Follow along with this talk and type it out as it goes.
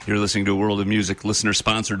You're listening to a World of Music,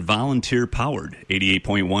 listener-sponsored, volunteer-powered,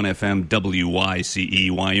 88.1 FM WYCE,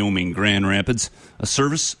 Wyoming, Grand Rapids, a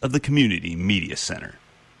service of the Community Media Center.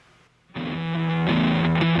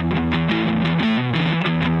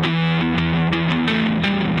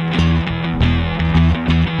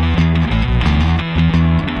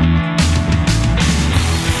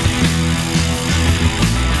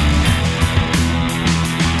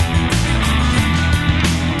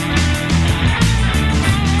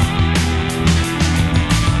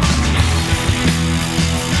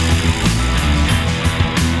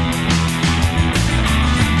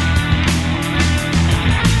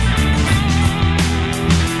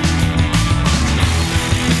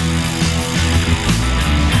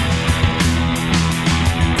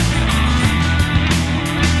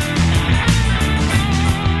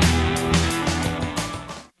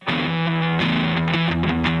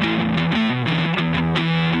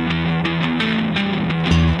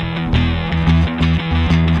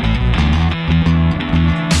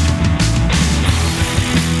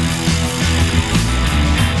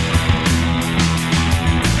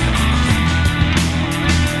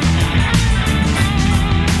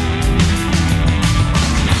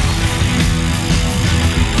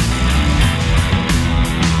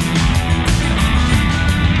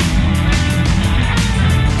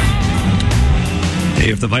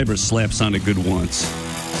 If the Viper slap sounded good once,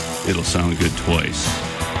 it'll sound good twice.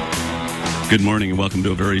 Good morning and welcome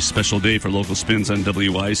to a very special day for Local Spins on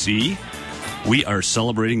WYCE. We are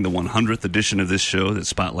celebrating the 100th edition of this show that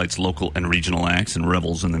spotlights local and regional acts and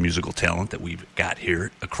revels in the musical talent that we've got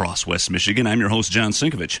here across West Michigan. I'm your host, John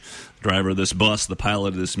Sinkovich, driver of this bus, the pilot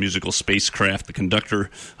of this musical spacecraft, the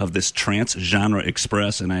conductor of this trans-genre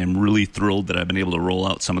express, and I am really thrilled that I've been able to roll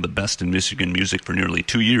out some of the best in Michigan music for nearly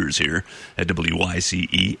 2 years here at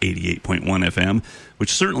WYCE 88.1 FM,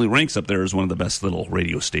 which certainly ranks up there as one of the best little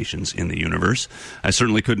radio stations in the universe. I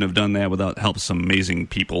certainly couldn't have done that without help of some amazing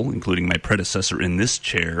people, including my predecessor in this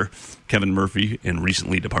chair, Kevin Murphy, and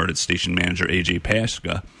recently departed station manager AJ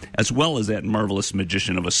Paschka, as well as that marvelous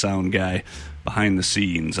magician of a sound guy behind the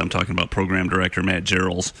scenes. I'm talking about program director Matt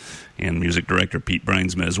Gerals and music director Pete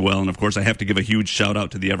Breinsma as well. And of course, I have to give a huge shout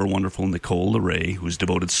out to the ever wonderful Nicole LeRae, who's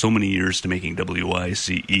devoted so many years to making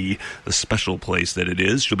WYCE the special place that it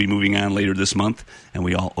is. She'll be moving on later this month, and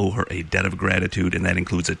we all owe her a debt of gratitude, and that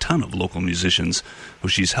includes a ton of local musicians who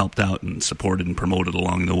she's helped out and supported and promoted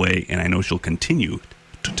along the way, and I know she'll continue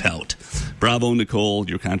to tout. Bravo, Nicole.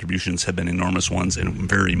 Your contributions have been enormous ones and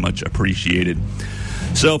very much appreciated.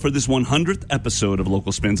 So for this 100th episode of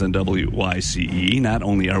Local Spins on WYCE, not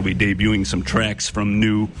only are we debuting some tracks from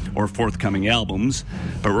new or forthcoming albums,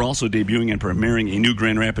 but we're also debuting and premiering a new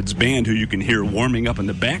Grand Rapids band who you can hear warming up in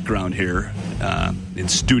the background here in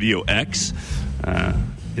Studio X.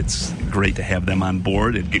 It's great to have them on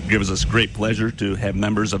board. It gives us great pleasure to have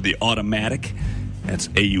members of the Automatic, that's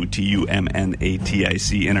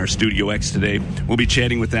AUTUMNATIC, in our Studio X today. We'll be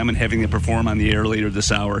chatting with them and having them perform on the air later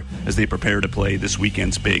this hour as they prepare to play this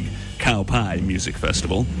weekend's big Cow Pie Music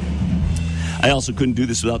Festival. I also couldn't do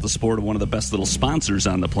this without the support of one of the best little sponsors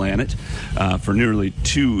on the planet. For nearly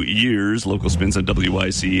 2 years, Local Spins on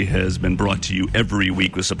WYCE has been brought to you every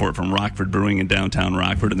week with support from Rockford Brewing in downtown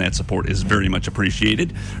Rockford, and that support is very much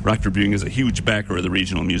appreciated. Rockford Brewing is a huge backer of the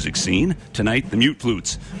regional music scene. Tonight, the Mute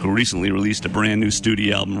Flutes, who recently released a brand new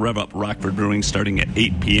studio album, Rev Up Rockford Brewing, starting at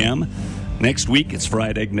 8 p.m. Next week, it's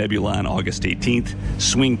Fried Egg Nebula on August 18th,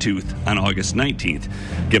 Swing Tooth on August 19th.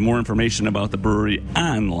 Get more information about the brewery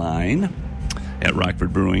online at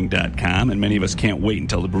rockfordbrewing.com, and many of us can't wait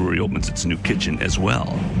until the brewery opens its new kitchen as well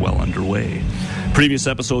underway. Previous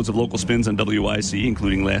episodes of Local Spins on WYCE,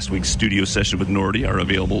 including last week's studio session with Nordy, are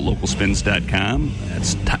available at localspins.com.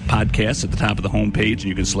 That's podcasts at the top of the homepage, and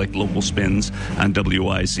you can select Local Spins on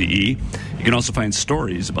WYCE. You can also find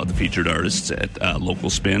stories about the featured artists at Local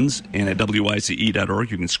Spins, and at WYCE.org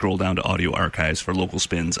you can scroll down to audio archives for Local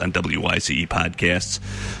Spins on WYCE podcasts.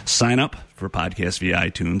 Sign up for podcasts via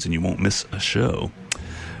iTunes, and you won't miss a show.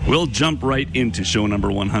 We'll jump right into show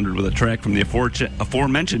number 100 with a track from the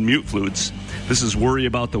aforementioned Mute Flutes. This is Worry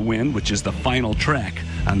About the Wind, which is the final track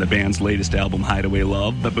on the band's latest album, Hideaway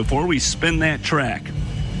Love. But before we spin that track,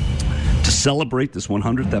 to celebrate this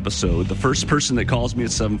 100th episode, the first person that calls me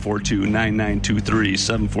at 742-9923,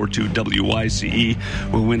 742-WYCE,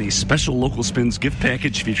 will win a special Local Spins gift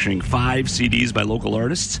package featuring 5 CDs by local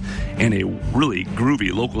artists and a really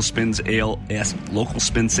groovy Local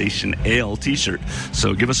Spinsation Ale t-shirt.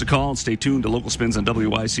 So give us a call and stay tuned to Local Spins on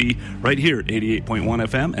WYCE right here at 88.1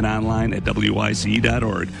 FM and online at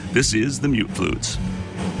WYCE.org. This is the Mute Flutes.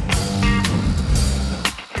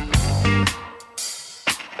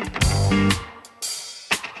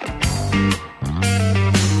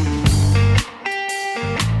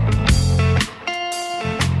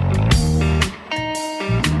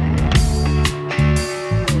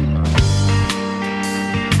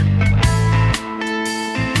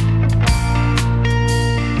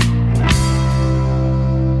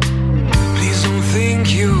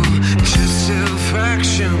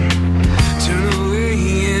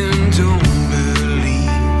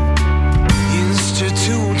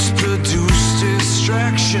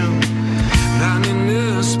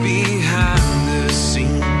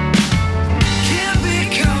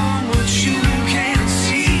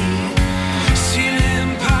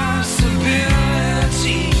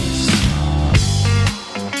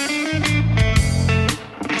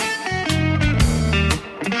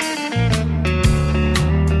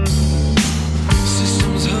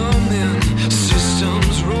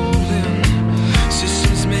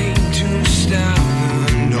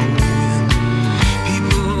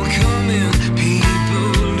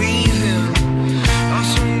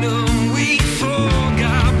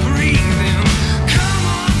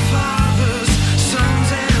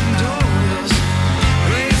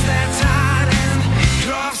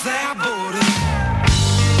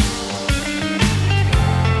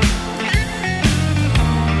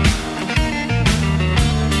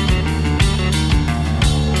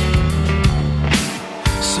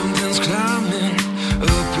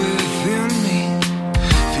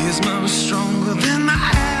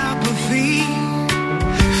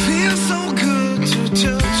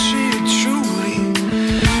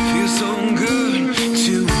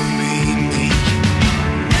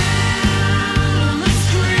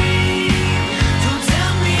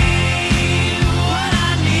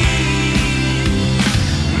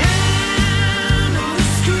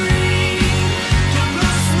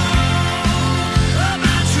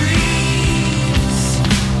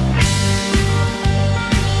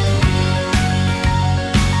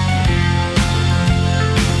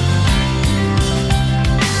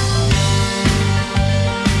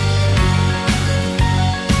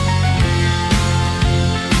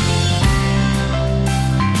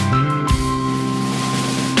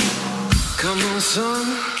 son,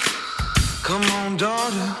 come on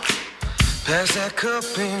daughter, pass that cup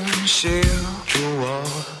and share the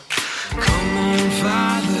water. Come on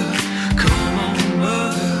father, come on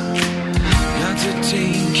mother, got to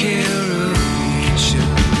take care of each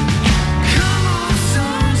other. Come on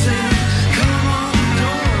sons and come on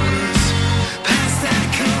daughters, pass that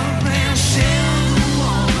cup and share the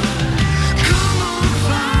water. Come on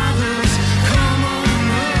fathers, come on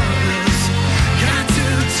mothers, got to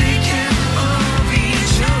take care of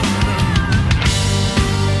each other.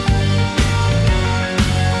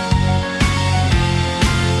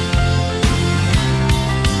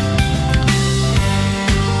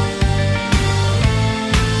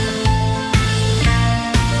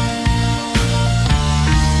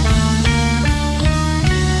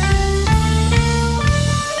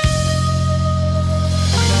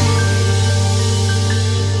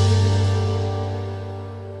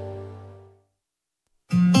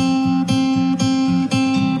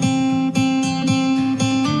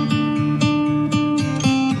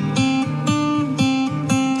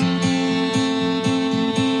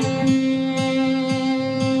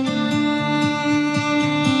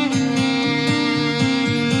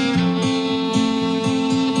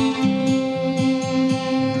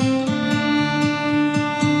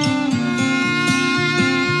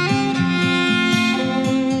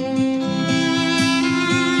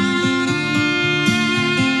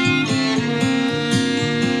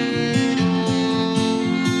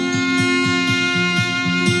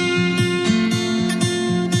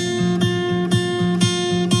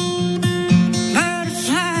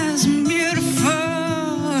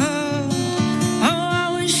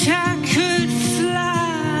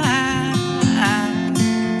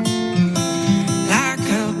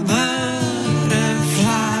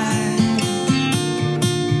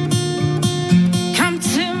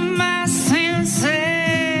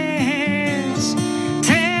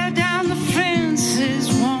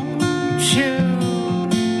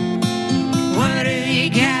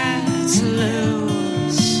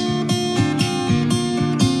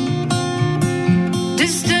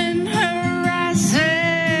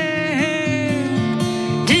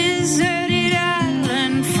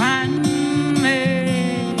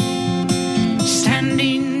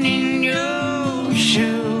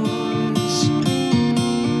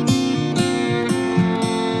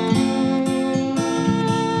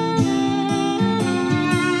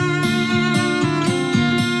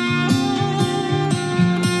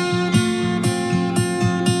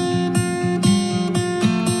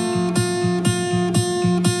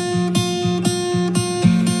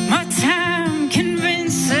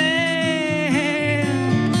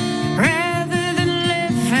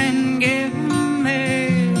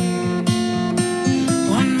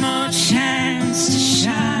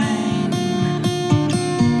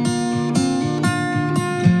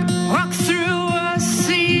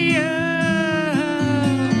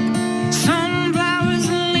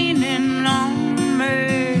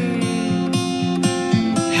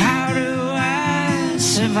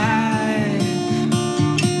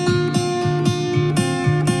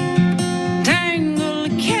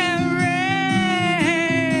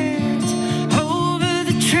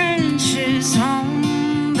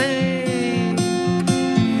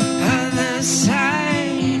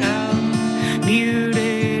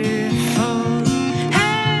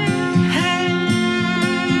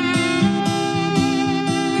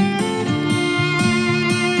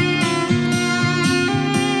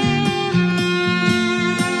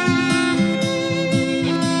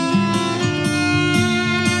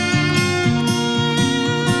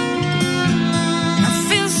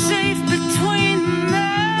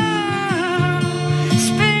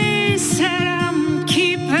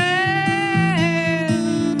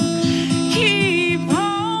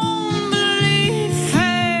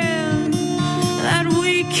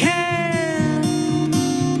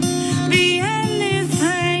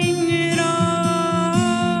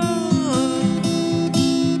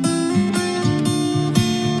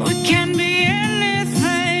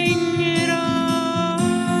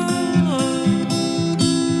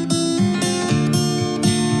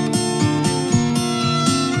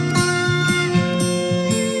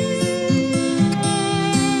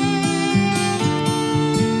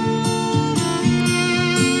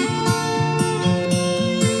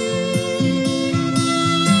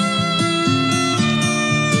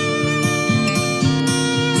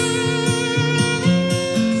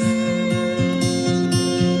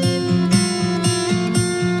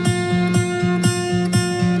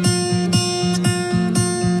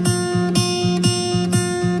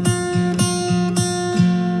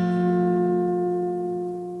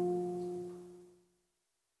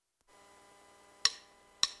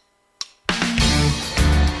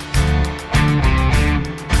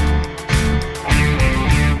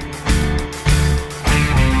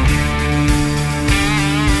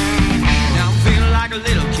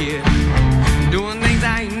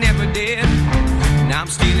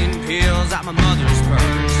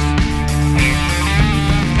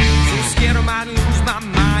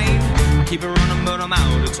 keep it running, but I'm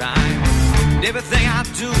out of time. And everything I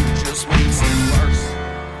do just makes it worse.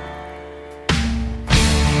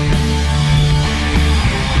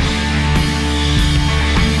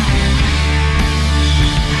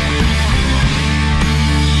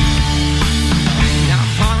 Now I'm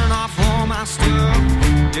falling off all my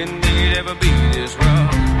stuff. Didn't think it'd ever be this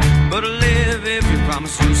rough. But I'll live if you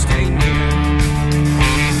promise to stay near.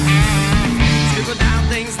 Scribble down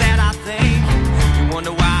things that I think. You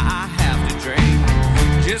wonder why I have to drink.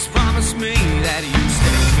 Just promise me that you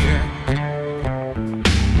stay here.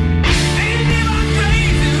 And if I'm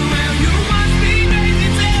crazy, well, you must be crazy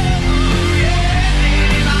too. Yeah,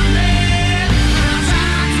 and if I'm mad, I'm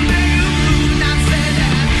trying to make you blue. And I said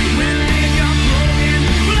that when you're broken,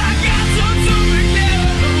 well, I got some super glue.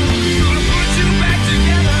 Gonna put you back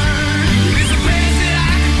together. It's the best that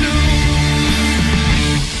I can do.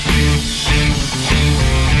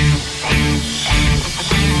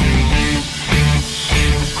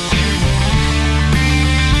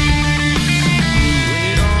 When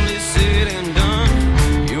it all is said and done,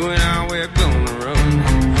 you and I, we're gonna run.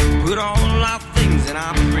 Put all our things in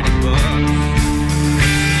our pretty bug.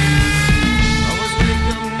 Always wake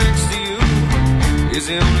up next to you is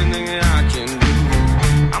the only thing that I can do.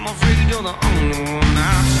 I'm afraid you're the only one I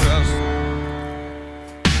trust.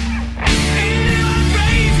 And if I'm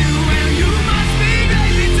crazy, well, you must be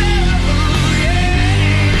crazy too. Yeah,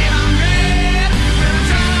 and I'm red, but I'm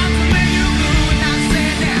trying to make you blue. And I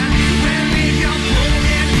said that when you're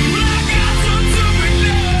broken, well, I got some super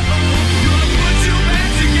glue. Gonna put you back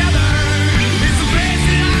together. It's the best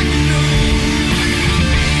that I can do.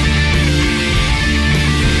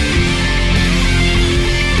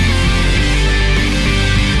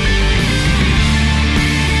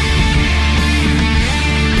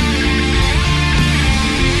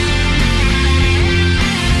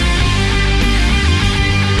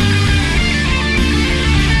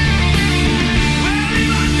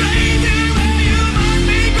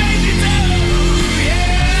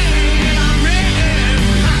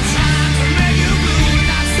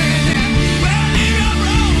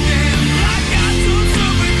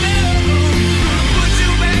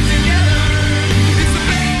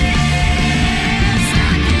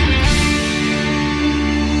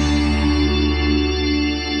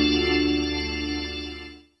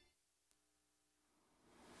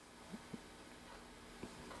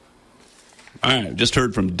 All right, just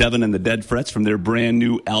heard from Devin and the Dead Frets from their brand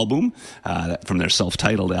new album, from their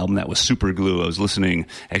self-titled album. That was Super Glue. I was listening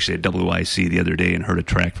actually at WIC the other day and heard a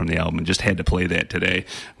track from the album and just had to play that today.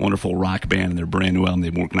 Wonderful rock band and their brand new album.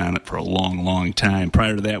 They've been working on it for a long, long time.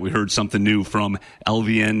 Prior to that, we heard something new from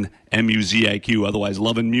LVN MUZIQ, otherwise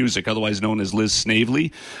Lovin' Music, otherwise known as Liz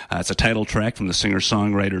Snavely. It's a title track from the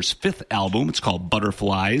singer-songwriter's fifth album. It's called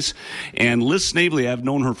Butterflies. And Liz Snavely, I've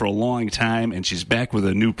known her for a long time, and she's back with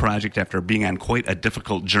a new project after being on quite a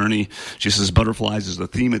difficult journey. She says Butterflies is the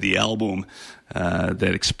theme of the album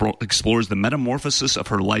that explores the metamorphosis of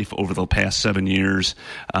her life over the past 7 years.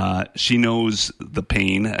 She knows the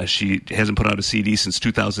pain. She hasn't put out a CD since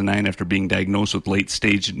 2009 after being diagnosed with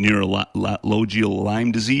late-stage neurological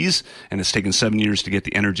Lyme disease, and it's taken 7 years to get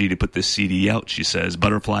the energy to put this CD out, she says.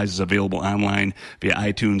 Butterflies is available online via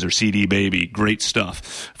iTunes or CD Baby. Great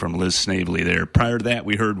stuff from Liz Snavely there. Prior to that,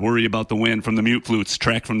 we heard Worry About the Wind from the Mute Flutes,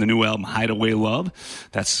 track from the new album Hideaway Love.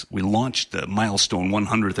 We launched the milestone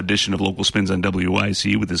 100th edition of Local Spins on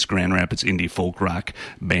WIC with this Grand Rapids indie folk rock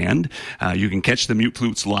band. You can catch the Mute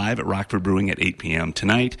Flutes live at Rockford Brewing at 8 p.m.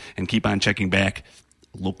 tonight, and keep on checking back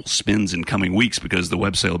Local Spins in coming weeks, because the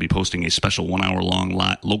website will be posting a special 1 hour long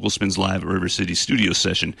Local Spins Live at River City studio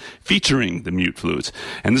session featuring the Mute Flutes.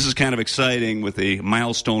 And this is kind of exciting with a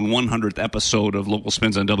milestone 100th episode of Local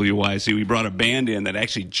Spins on WIC. We brought a band in that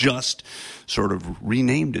actually just sort of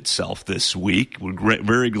renamed itself this week. We're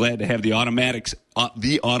very glad to have the Automatic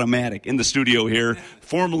in the studio here,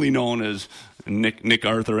 formerly known as Nick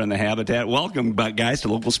Arthur and the Habitat. Welcome, guys, to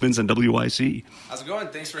Local Spins on WIC. How's it going?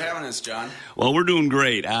 Thanks for having us, John. Well, we're doing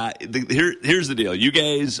great. Here's the deal. You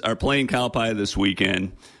guys are playing Kalpai this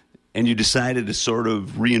weekend, and you decided to sort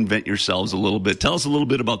of reinvent yourselves a little bit. Tell us a little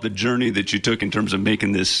bit about the journey that you took in terms of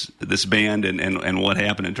making this band and what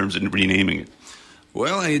happened in terms of renaming it.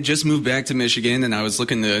 Well, I had just moved back to Michigan, and I was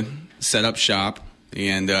looking to set up shop.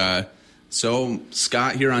 And so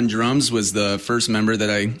Scott here on drums was the first member that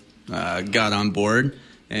I got on board.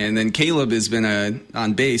 And then Caleb has been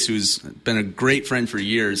on bass, who's been a great friend for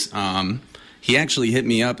years. He actually hit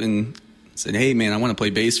me up and said, "Hey, man, I want to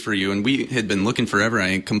play bass for you." And we had been looking forever.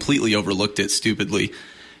 I completely overlooked it stupidly.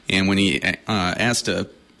 And when he asked to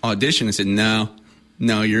audition, I said, "No,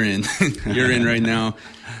 No, you're in. You're in right now.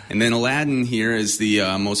 And then Aladdin here is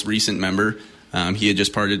the most recent member. He had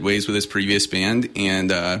just parted ways with his previous band,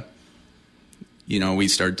 and we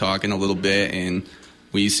started talking a little bit, and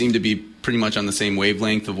we seemed to be pretty much on the same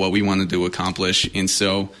wavelength of what we wanted to accomplish. And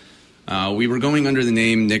so we were going under the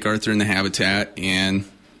name Nick Arthur and the Habitat, and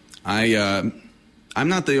I'm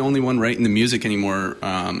not the only one writing the music anymore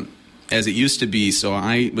as it used to be. So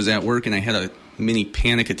I was at work, and I had a mini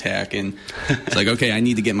panic attack, and it's like, okay, I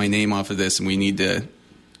need to get my name off of this, and we need to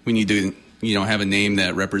have a name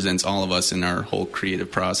that represents all of us in our whole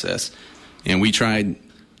creative process. And we tried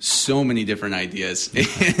so many different ideas.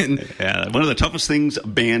 And yeah, one of the toughest things a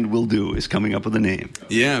band will do is coming up with a name.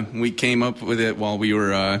 Yeah, we came up with it while we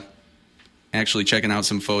were actually checking out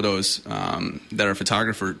some photos that our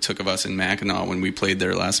photographer took of us in Mackinac when we played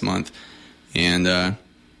there last month. And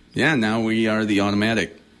now we are the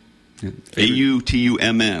Automatic.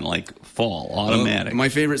 AUTUMN, like fall, automatic. Well, my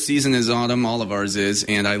favorite season is autumn. All of ours is,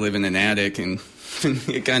 and I live in an attic, and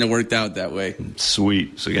it kind of worked out that way.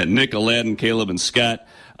 Sweet. So you got Nick, Aladdin, Caleb, and Scott.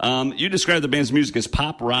 You describe the band's music as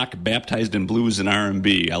pop rock baptized in blues and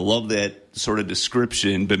R&B. I love that sort of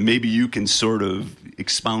description, but maybe you can sort of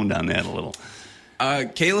expound on that a little.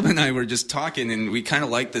 Caleb and I were just talking, and we kind of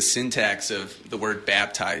like the syntax of the word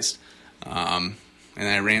baptized. And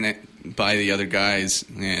I ran it by the other guys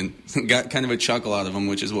and got kind of a chuckle out of them,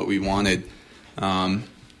 which is what we wanted.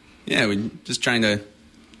 We're just trying to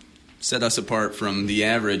set us apart from the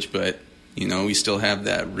average, but, we still have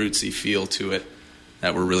that rootsy feel to it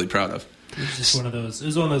that we're really proud of. It was just one of those. It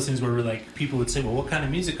was one of those things where we're like, people would say, "Well, what kind of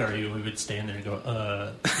music are you?" And we would stand there and go,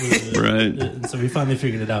 Right. And so we finally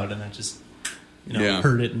figured it out, and I just,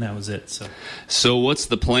 heard it, and that was it. So what's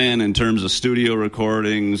the plan in terms of studio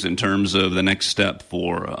recordings? In terms of the next step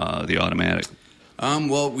for the Automatic?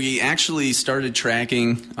 Well, we actually started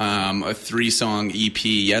tracking a 3-song EP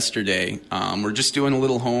yesterday. We're just doing a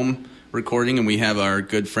little home recording, and we have our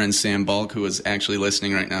good friend Sam Balk, who is actually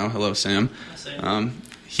listening right now. Hello, Sam.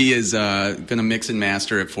 He is going to mix and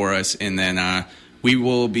master it for us, and then we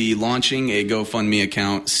will be launching a GoFundMe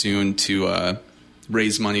account soon to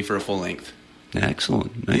raise money for a full length.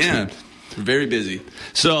 Excellent. Yeah, we're very busy.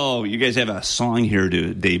 So you guys have a song here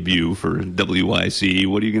to debut for WYC.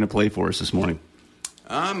 What are you going to play for us this morning?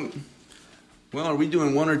 Well, are we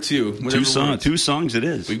doing one or two? Two songs it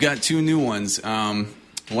is. We've got 2 new ones.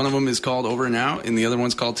 One of them is called Over and Out, and the other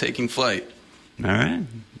one's called Taking Flight. All right.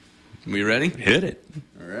 We ready? Hit it.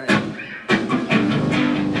 All right.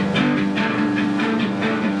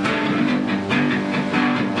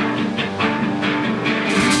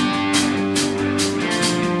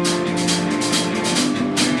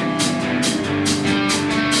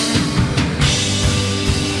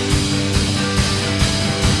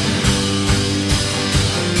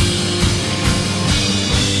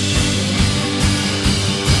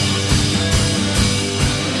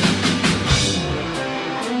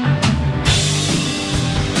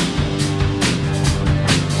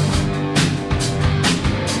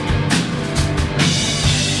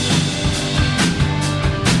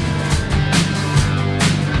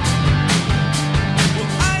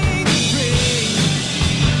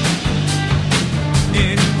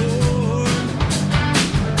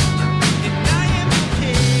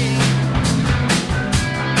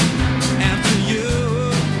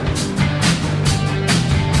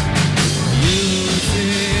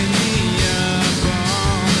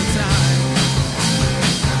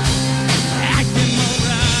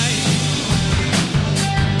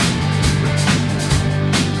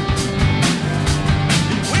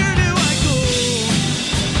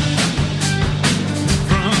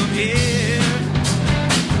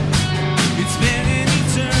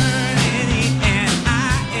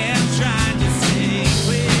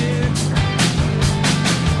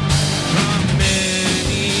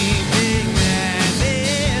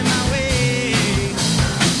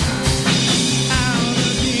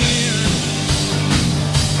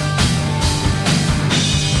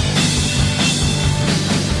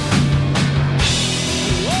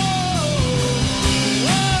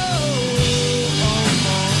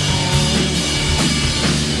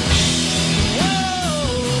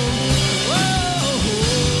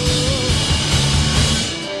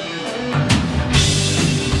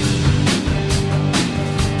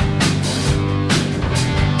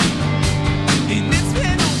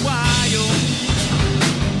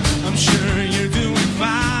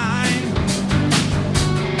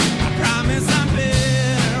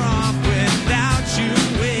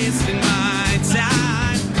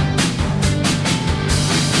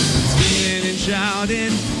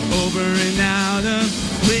 over and out of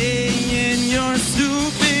playing your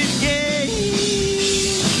stupid game.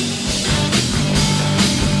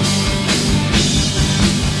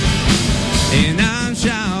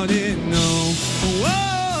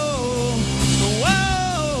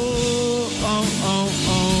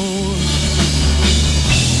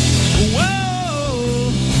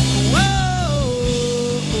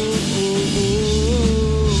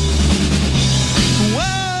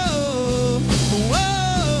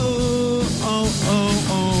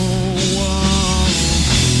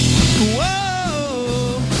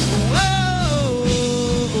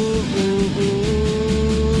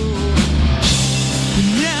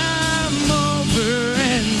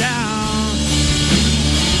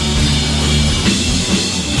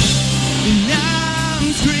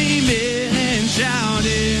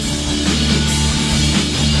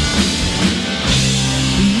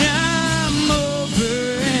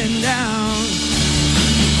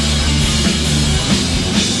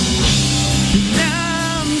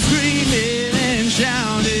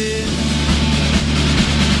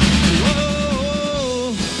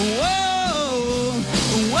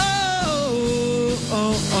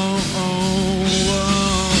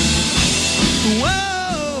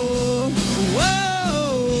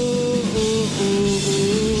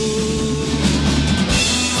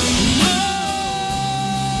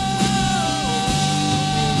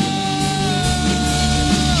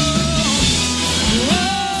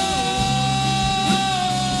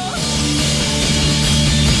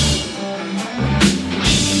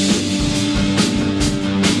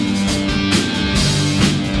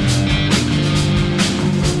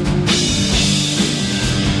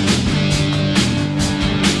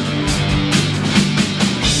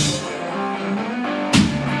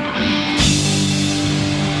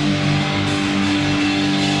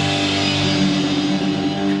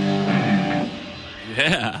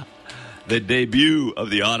 Yeah. The debut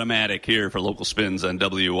of the Automatic here for Local Spins on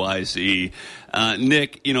WYC.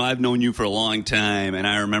 Nick, I've known you for a long time, and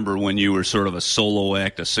I remember when you were sort of a solo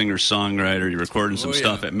act, a singer-songwriter. You recorded some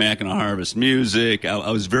stuff at Mackinac Harvest Music.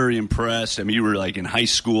 I was very impressed. I mean, you were like in high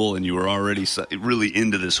school, and you were already really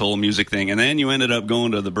into this whole music thing. And then you ended up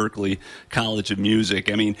going to the Berklee College of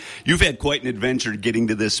Music. I mean, you've had quite an adventure getting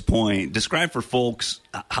to this point. Describe for folks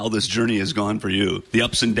how this journey has gone for you, the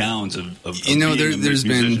ups and downs of being a there's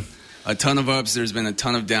musician. been a ton of ups. There's been a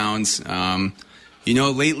ton of downs.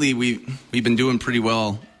 Lately we've been doing pretty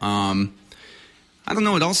well. I don't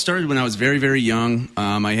know. It all started when I was very, very young.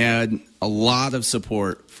 I had a lot of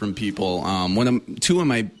support from people. Two of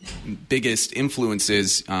my biggest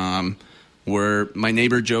influences were my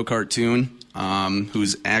neighbor Joe Cartoon,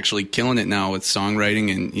 who's actually killing it now with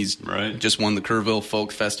songwriting, and he's just won the Kerrville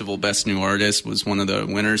Folk Festival Best New Artist, was one of the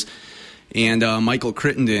winners. And Michael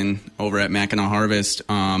Crittenden over at Mackinac Harvest.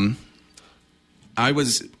 I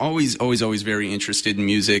was always very interested in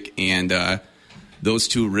music, and those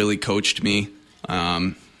two really coached me.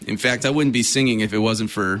 In fact, I wouldn't be singing if it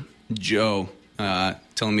wasn't for Joe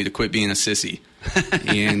telling me to quit being a sissy.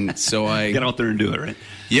 And so I get out there and do it, right?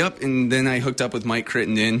 Yep. And then I hooked up with Mike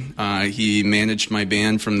Crittenden. He managed my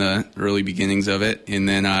band from the early beginnings of it, and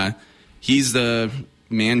then he's the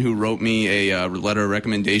man who wrote me a letter of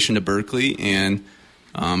recommendation to Berklee, and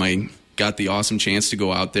I got the awesome chance to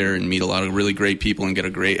go out there and meet a lot of really great people and get a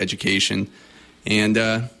great education.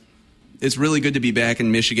 And it's really good to be back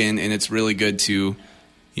in Michigan, and it's really good to,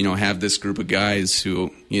 have this group of guys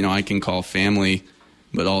who, I can call family,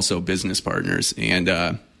 but also business partners. And,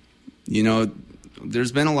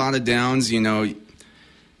 there's been a lot of downs.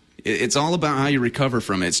 It's all about how you recover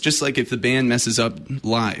from it. It's just like if the band messes up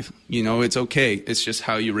live, it's okay. It's just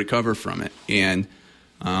how you recover from it. And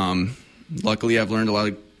luckily I've learned a lot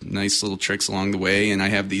of nice little tricks along the way, and I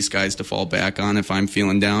have these guys to fall back on if I'm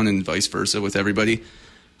feeling down, and vice versa with everybody.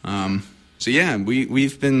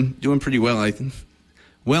 We've been doing pretty well. I think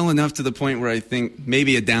well enough to the point where I think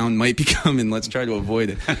maybe a down might be coming. Let's try to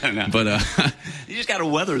avoid it. No. But you just got to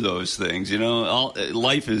weather those things.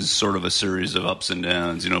 Life is sort of a series of ups and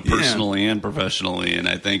downs. Personally and professionally. And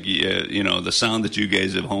I think the sound that you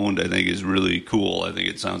guys have honed, I think, is really cool. I think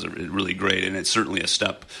it sounds really great, and it's certainly a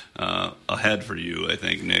step ahead for you, I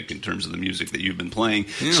think, Nick, in terms of the music that you've been playing.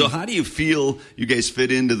 Yeah. So how do you feel you guys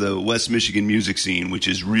fit into the West Michigan music scene, which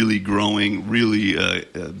is really growing, really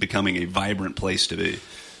becoming a vibrant place to be?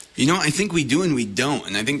 I think we do and we don't,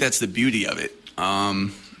 and I think that's the beauty of it.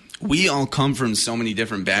 We all come from so many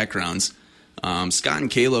different backgrounds. Scott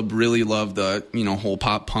and Caleb really love the whole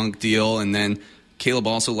pop punk deal, and then Caleb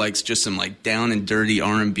also likes just some like down and dirty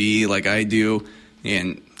R&B like I do,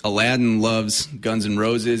 and Aladdin loves Guns N'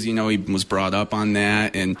 Roses. He was brought up on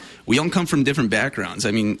that, and we all come from different backgrounds.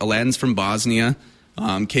 I mean, Aladdin's from Bosnia,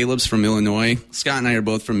 Caleb's from Illinois. Scott and I are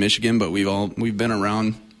both from Michigan, but we've been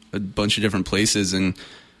around a bunch of different places, and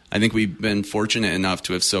I think we've been fortunate enough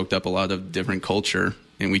to have soaked up a lot of different culture,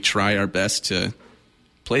 and we try our best to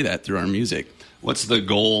play that through our music. What's the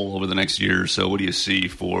goal over the next year or so? What do you see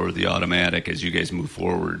for the Automatic as you guys move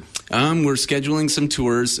forward? We're scheduling some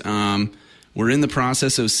tours. We're in the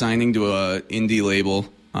process of signing to a indie label,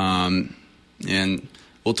 and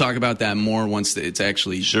we'll talk about that more once it's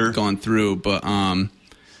actually gone through. But,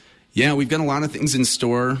 we've got a lot of things in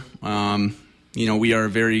store. We are a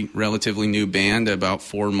very relatively new band, about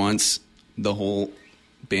 4 months. The whole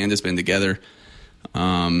band has been together.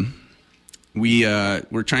 We're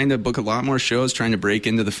trying to book a lot more shows, trying to break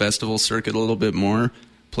into the festival circuit a little bit more,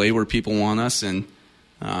 play where people want us, and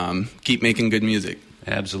keep making good music.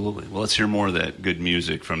 Absolutely. Well, let's hear more of that good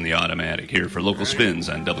music from the Automatic here for Local Spins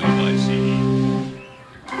on WYC.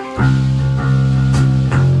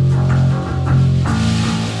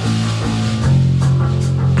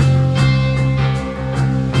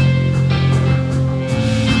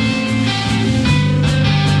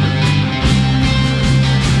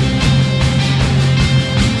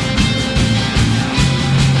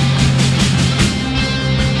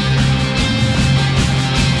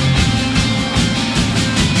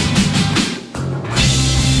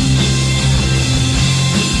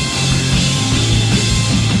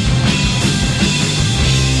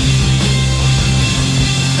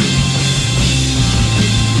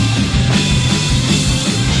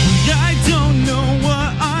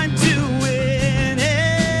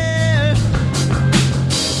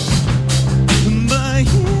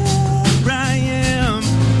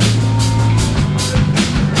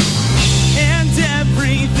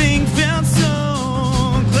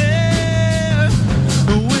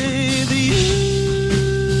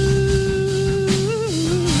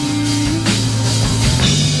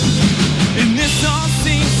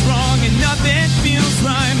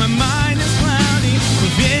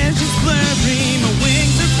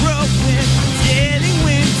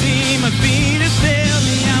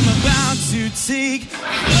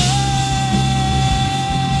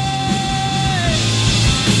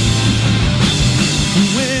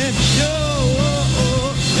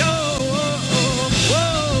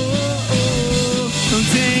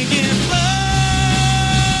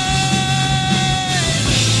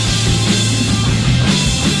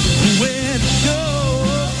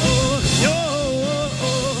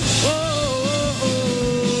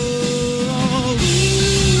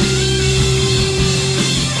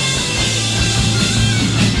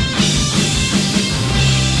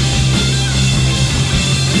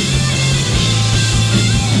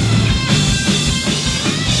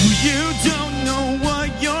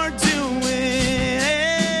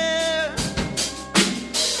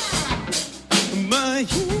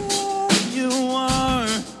 here you are,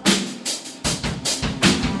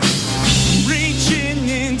 reaching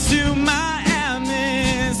into my atmosphere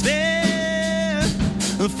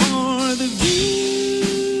for the view.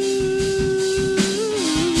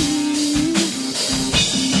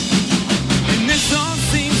 And this all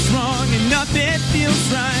seems wrong and nothing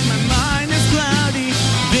feels right. My mind is cloudy,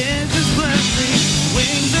 vision's blurry,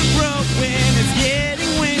 wings are broken, it's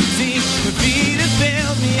getting windy. My feet have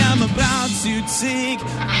failed me, I'm about to take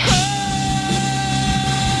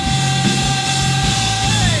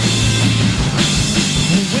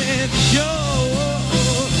with your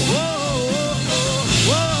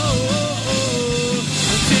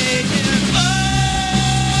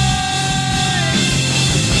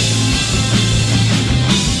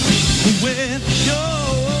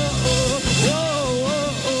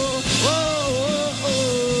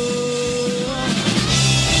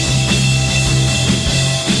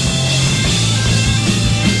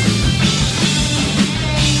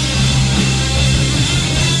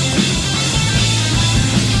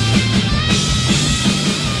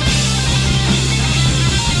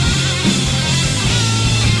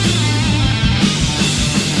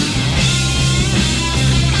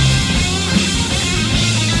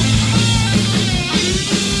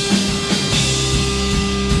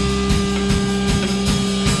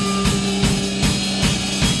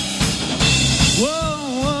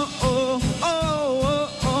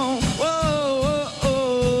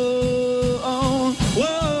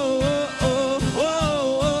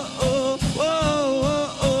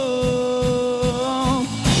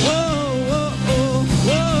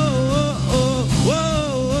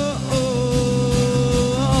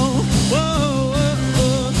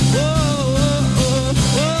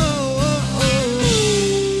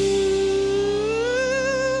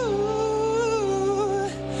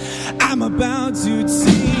I'm about to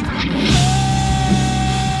take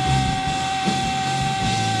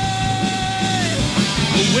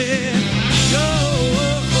with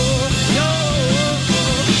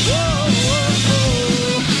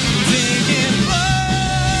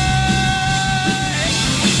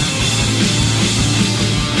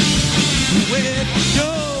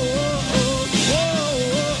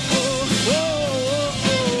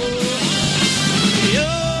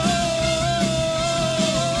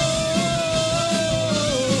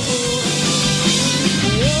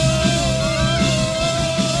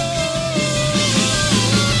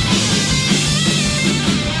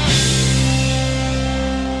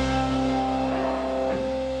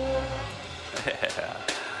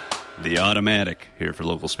The Automatic here for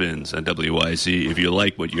Local Spins on WYC. If you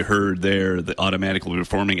like what you heard there, the Automatic will be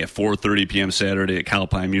performing at 4:30 p.m. Saturday at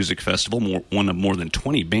Calpine Music Festival. One of more than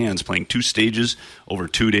 20 bands playing 2 stages over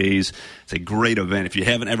 2 days. It's a great event. If you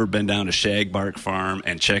haven't ever been down to Shagbark Farm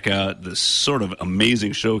and check out this sort of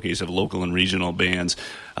amazing showcase of local and regional bands,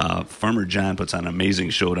 Farmer John puts on an amazing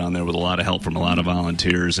show down there with a lot of help from a lot of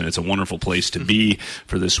volunteers, and it's a wonderful place to be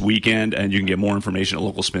for this weekend. And you can get more information at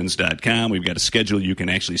localspins.com. We've got a schedule you can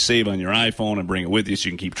actually save on your iPhone and bring it with you so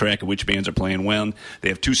you can keep track of which bands are playing when. They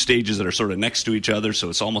have 2 stages that are sort of next to each other, so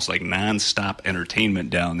it's almost like nonstop entertainment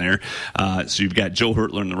down there. So you've got Joe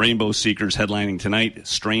Hertler and the Rainbow Seekers headlining tonight,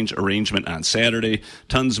 Strange Arrangement on Saturday.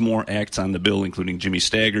 Tons more acts on the bill, including Jimmy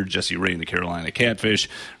Stagger, Jesse Ray and the Carolina Catfish,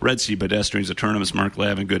 Red Sea Pedestrians, the Tournaments, Mark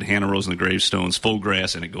Lavin, Good, Hannah Rose and the Gravestones, Full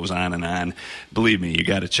Grass, and it goes on and on. Believe me, you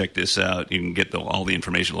got to check this out. You can get all the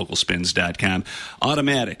information at localspins.com.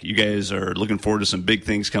 Automatic, you guys are looking forward to some big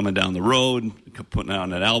things coming down the road, putting out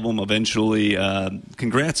an album eventually.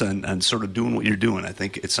 Congrats on sort of doing what you're doing. I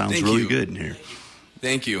think it sounds really good in here.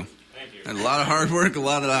 Thank you. And a lot of hard work, a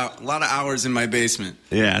lot of hours in my basement.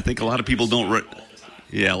 Yeah, I think a lot of people don't.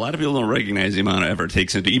 A lot of people don't recognize the amount of effort it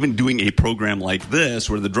takes into even doing a program like this,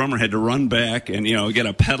 where the drummer had to run back and get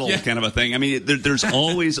a pedal kind of a thing. I mean, there's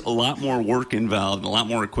always a lot more work involved, a lot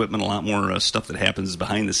more equipment, a lot more stuff that happens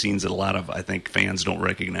behind the scenes that a lot of I think fans don't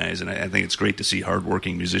recognize. And I think it's great to see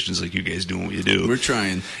hardworking musicians like you guys doing what you do. We're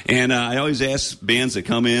trying. And I always ask bands that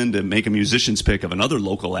come in to make a musician's pick of another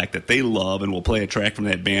local act that they love, and we'll play a track from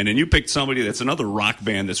that band. And you picked somebody that's another rock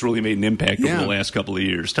band that's really made an impact over the last couple of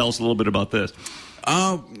years. Tell us a little bit about this.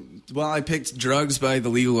 Well, I picked Drugs by the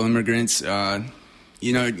Legal Immigrants.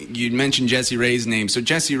 You mentioned Jesse Ray's name. So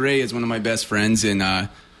Jesse Ray is one of my best friends, and a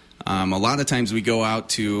lot of times we go out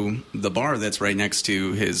to the bar that's right next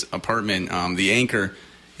to his apartment, the Anchor,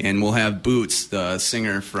 and we'll have Boots, the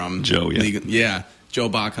singer from Joe, Joe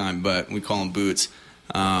Bachheim, but we call him Boots.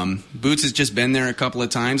 Boots has just been there a couple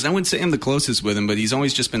of times. I wouldn't say I'm the closest with him, but he's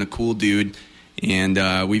always just been a cool dude,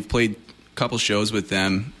 and we've played couple shows with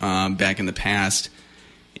them back in the past,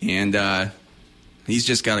 and he's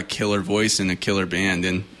just got a killer voice and a killer band,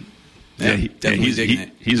 and definitely digging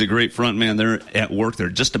it. He's a great front man. They're at work. They're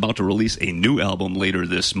just about to release a new album later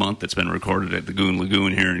this month that's been recorded at the Goon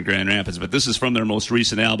Lagoon here in Grand Rapids. But this is from their most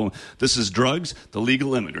recent album. This is Drugs, The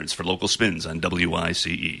Legal Immigrants for Local Spins on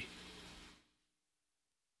WICE.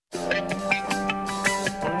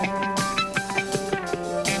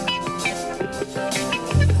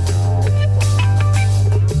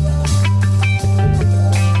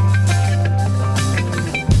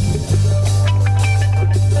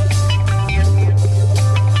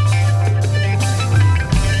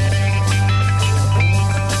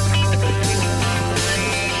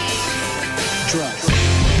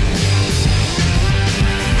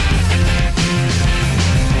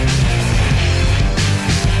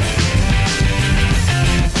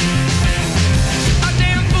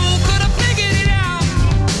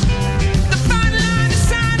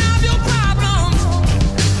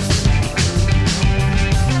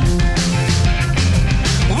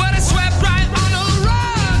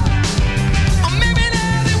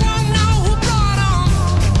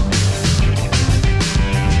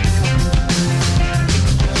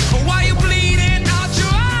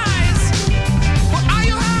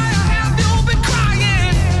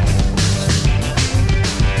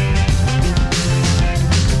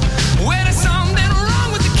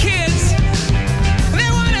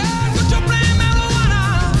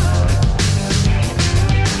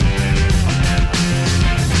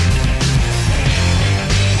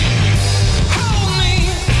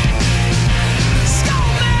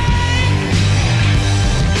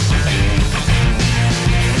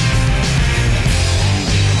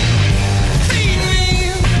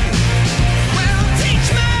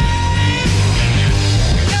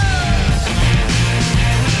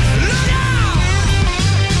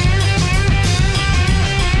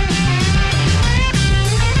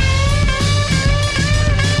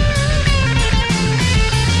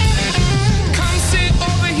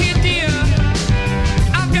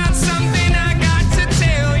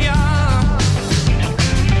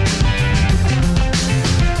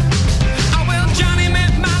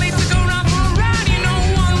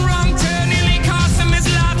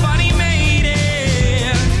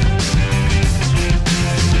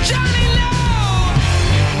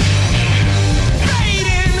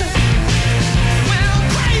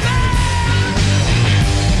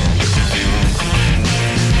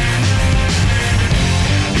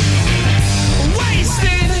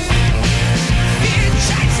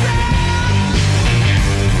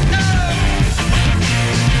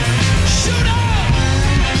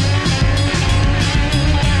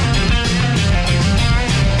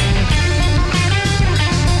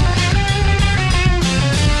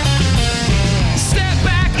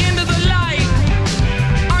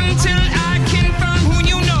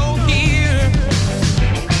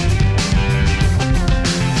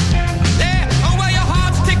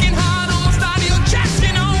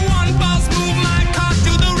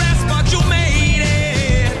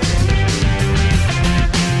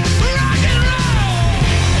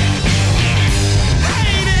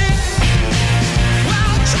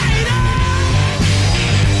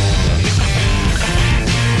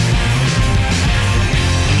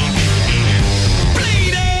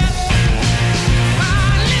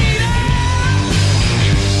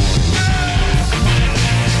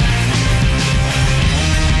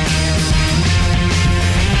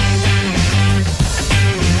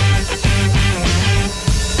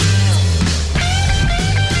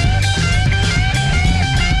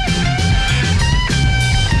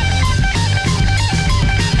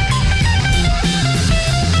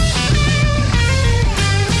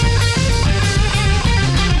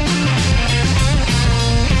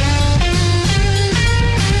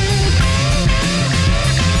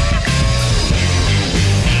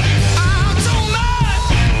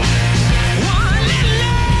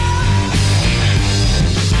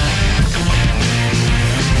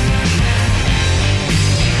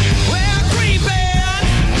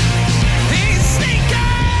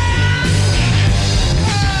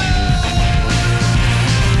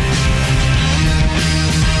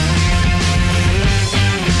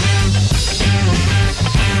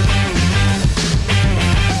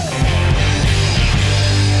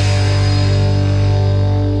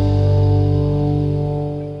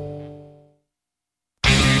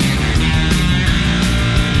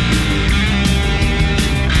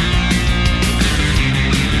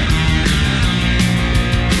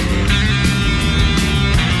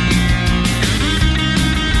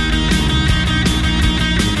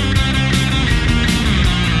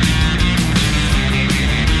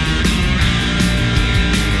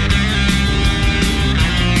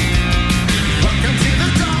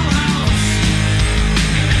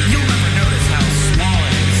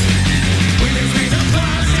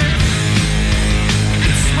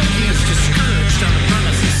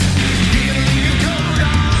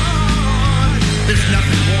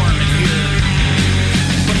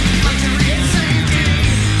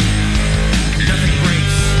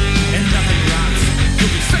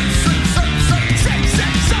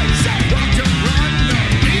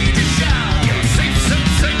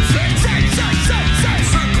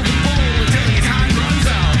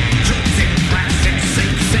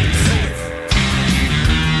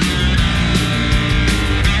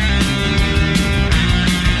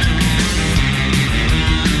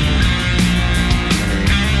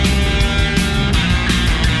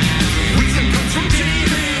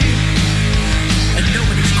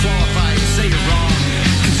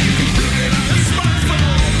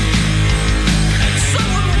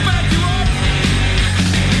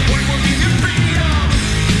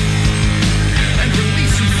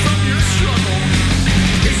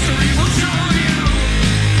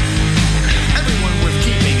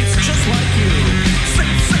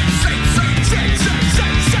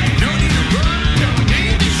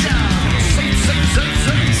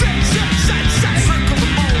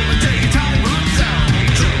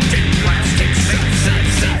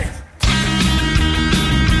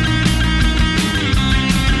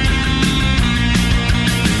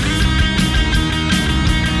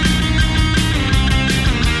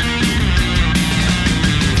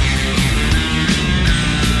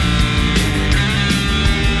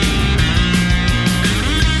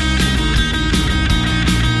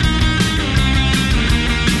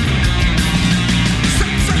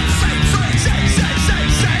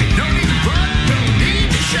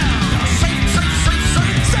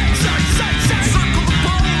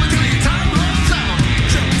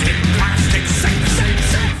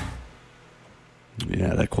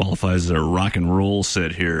 is our rock and roll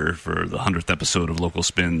set here for the 100th episode of Local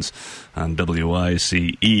Spins on WICE.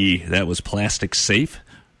 That was Plastic Safe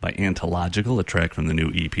by Antilogical, a track from the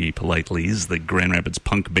new EP, Politely's. The Grand Rapids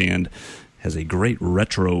punk band has a great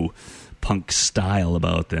retro punk style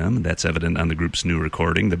about them. That's evident on the group's new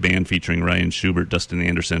recording. The band, featuring Ryan Schubert, Dustin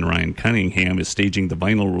Anderson, and Ryan Cunningham, is staging the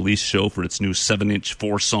vinyl release show for its new 7-inch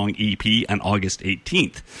 4-song EP on August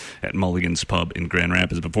 18th at Mulligan's Pub in Grand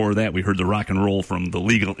Rapids. Before that, we heard the rock and roll from The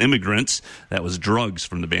Legal Immigrants. That was Drugs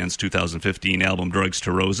from the band's 2015 album Drugs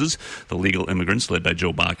to Roses. The Legal Immigrants, led by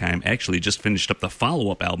Joe Bachheim, actually just finished up the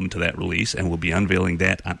follow-up album to that release and will be unveiling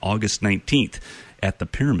that on August 19th at the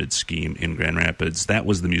Pyramid Scheme in Grand Rapids. That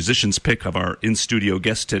was the musician's pick of our in-studio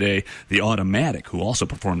guest today, The Automatic, who also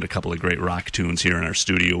performed a couple of great rock tunes here in our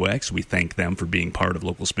Studio X. We thank them for being part of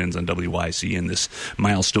Local Spins on WIC in this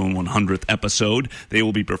milestone 100th episode. They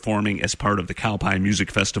will be performing as part of the Cowpie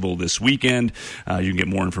Music Festival this weekend. You can get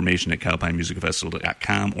more information at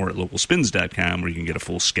cowpiemusicfestival.com or at localspins.com, where you can get a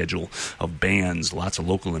full schedule of bands. Lots of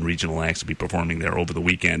local and regional acts will be performing there over the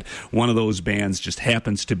weekend. One of those bands just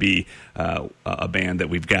happens to be a band that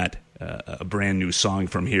we've got a brand new song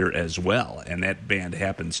from here as well, and that band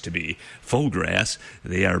happens to be Fograss.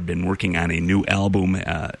 They have been working on a new album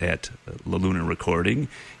at La Luna Recording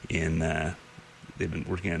they've been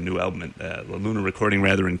working on a new album at La Luna Recording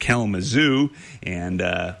in Kalamazoo, and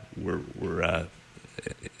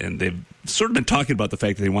and they've sort of been talking about the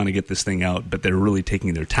fact that they want to get this thing out, but they're really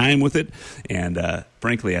taking their time with it, and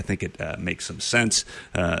frankly, I think it makes some sense.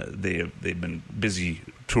 They've been busy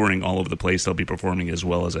touring all over the place. They'll be performing, as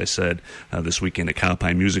well, as I said, this weekend at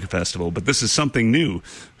Cowpie Music Festival, but this is something new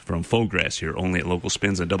from Fograss here, only at Local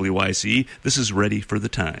Spins on WICE. This is Ready for the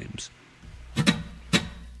Times.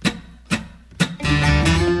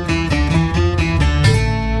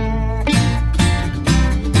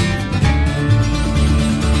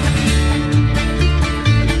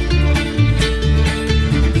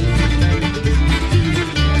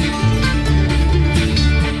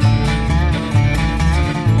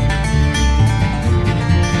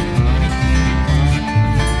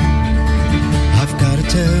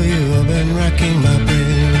 Racking my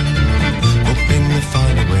brain, hoping to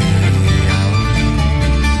find a way out.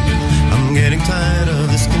 I'm getting tired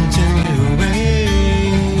of this continuing.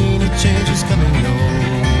 A change is coming, no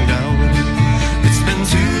doubt. It's been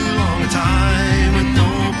too long a time with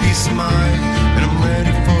no peace of mind, and I'm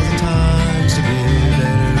ready for the times to get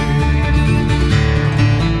better.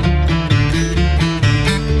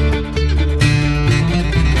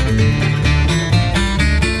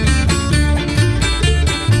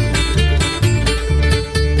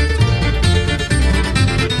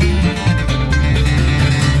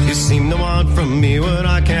 From me what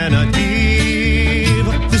I cannot give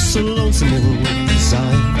up, this so lonesome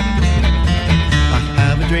inside. I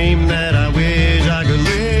have a dream that I wish I could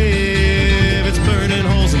live. It's burning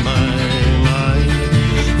holes in my mind.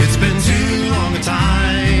 It's been too long a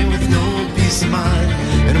time with no peace of mind,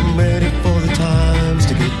 and I'm ready for the times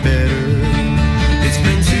to get better. It's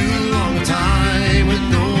been too long a time with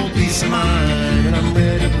no peace of mind, and I'm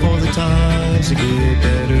ready for the times to get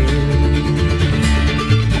better.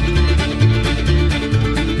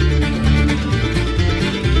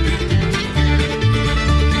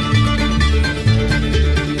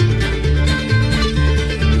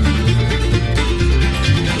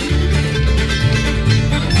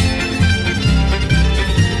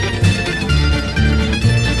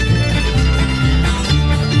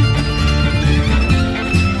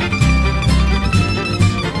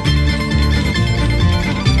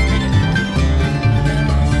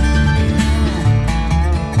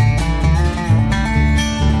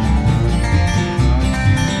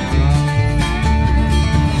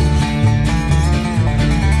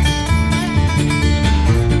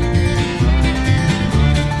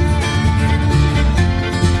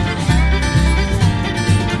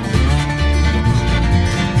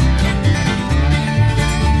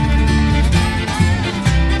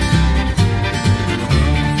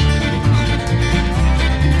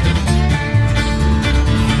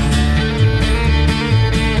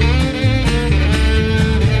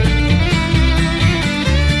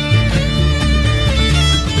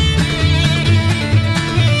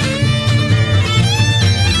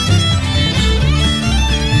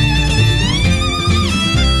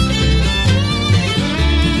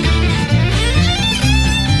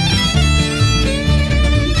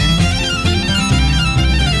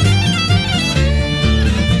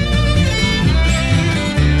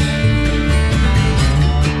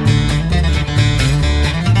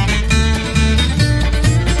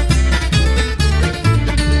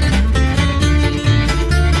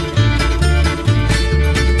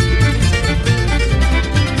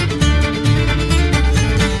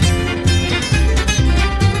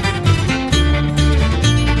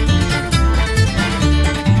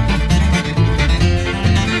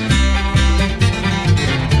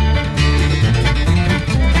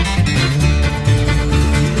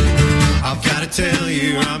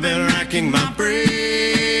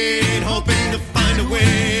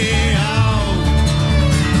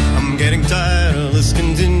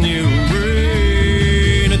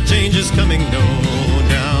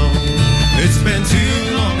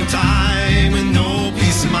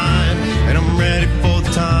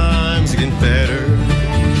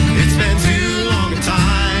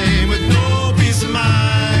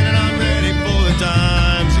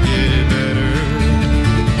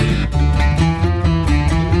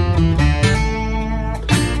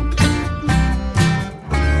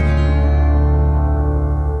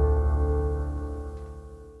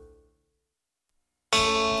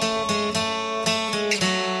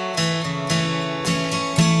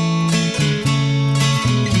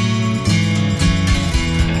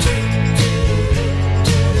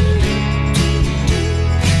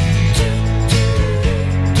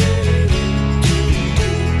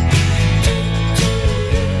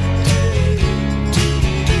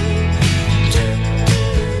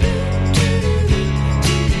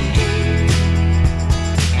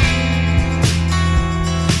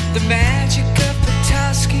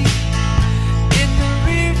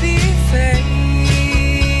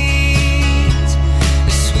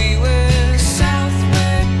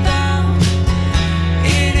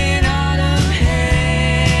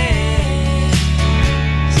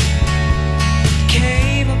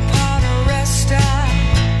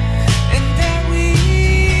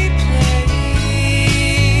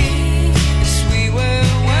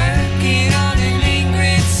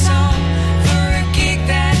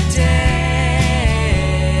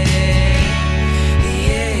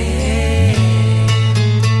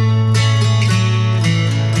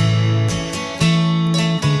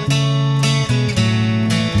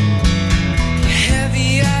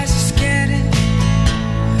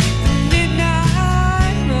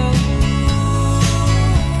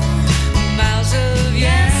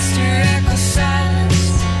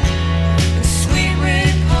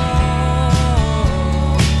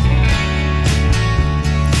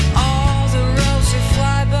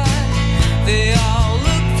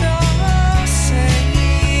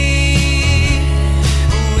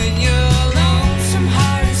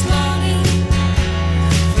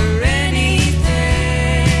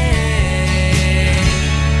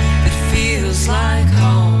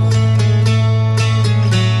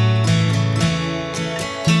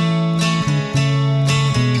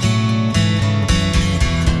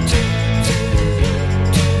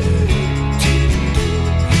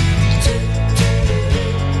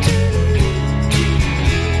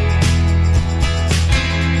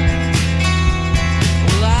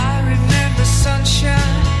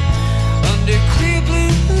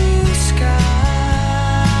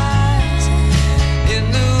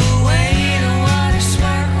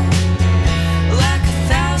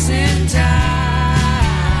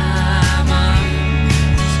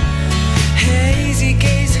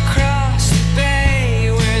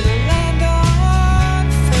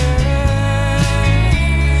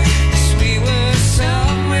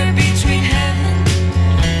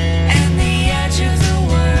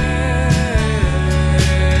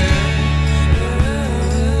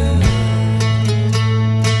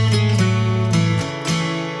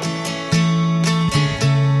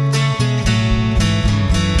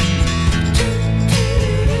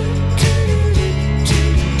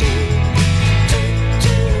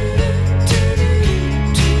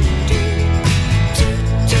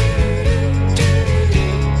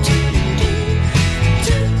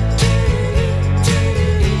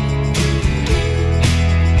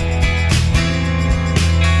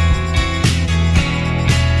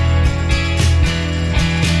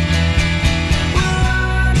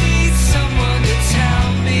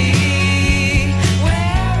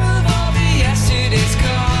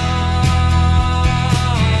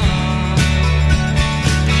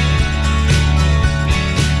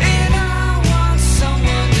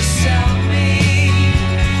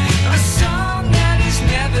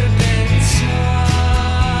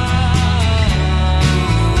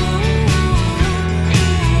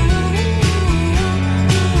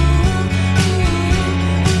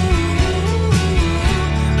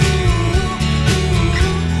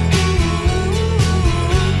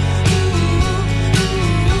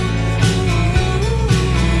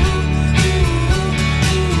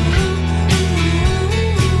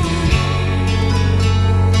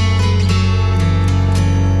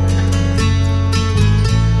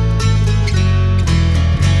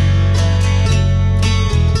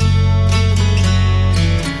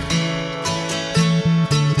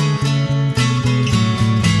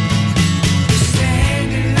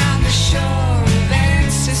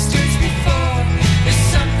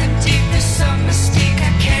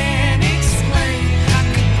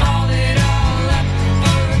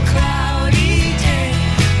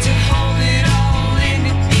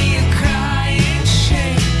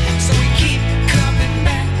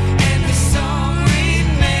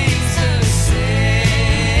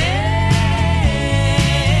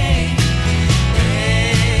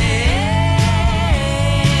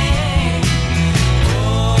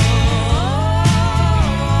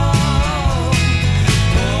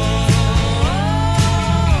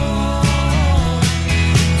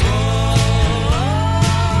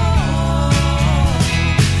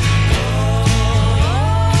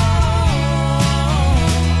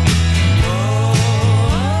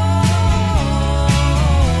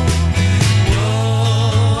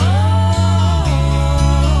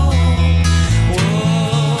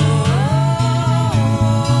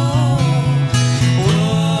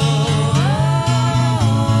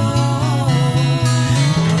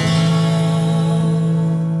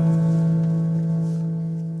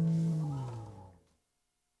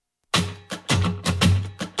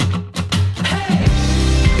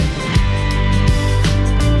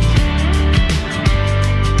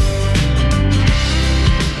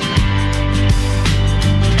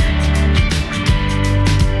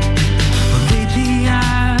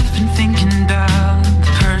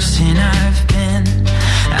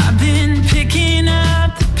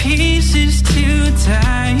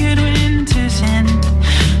 tired winters end.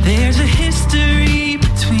 There's a history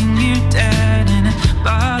between your dad and a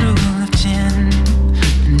bottle of gin,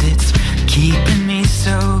 and it's keeping me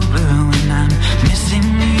sober when I'm missing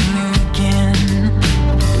you again.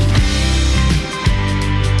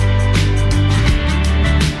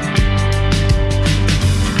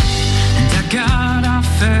 And I got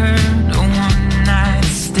offered a one-night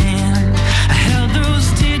stand. I held those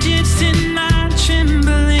digits in my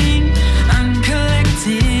trembling,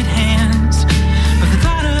 uncollected hands, but the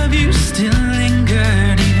thought of you still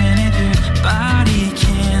lingered, even if your body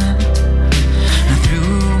can't. I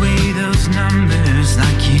threw away those numbers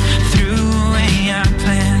like you threw away our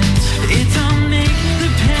plans. It don't make the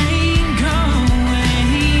pain go away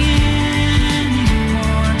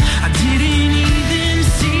anymore. I didn't even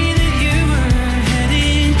see that you were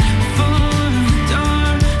heading for the door,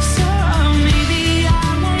 so maybe I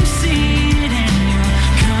won't see it and you'll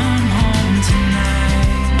come home tonight.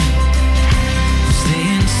 I'm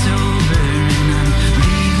staying sober and I'm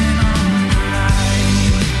leaving on the ride.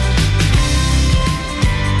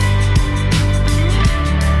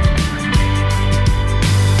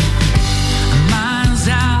 I'm miles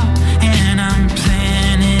out and I'm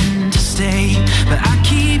planning to stay, but I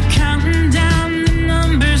keep counting down the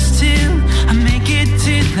numbers till I make it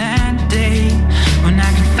to that day when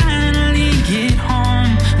I can finally get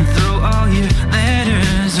home and throw all your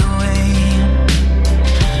letters away.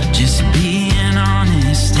 Just being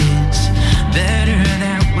honest, it's better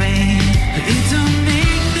that way. But it don't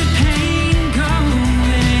make the pain go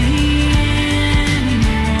away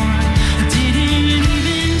anymore. I didn't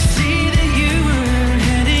even see that you were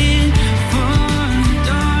heading for the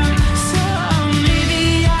door, so maybe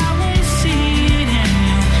I won't see it and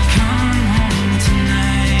you'll come home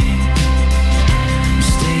tonight. I'm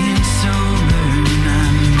staying sober and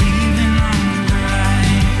I'm leaving on the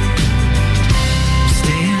ride. I'm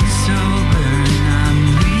staying sober and I'm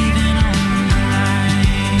leaving on the ride.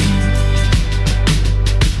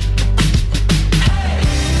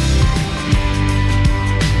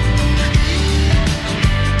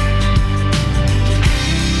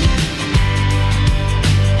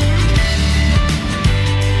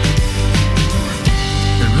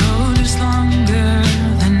 The road is longer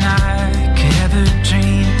than I could ever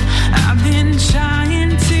dream. I've been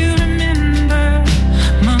trying to remember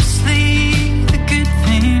mostly the good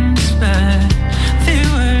things, but there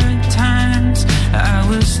were times I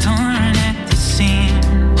was torn at the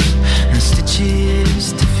seams, and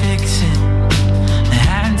stitches to fix it. They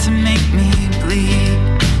had to make me bleed.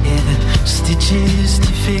 Yeah, the stitches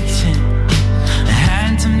to fix it. They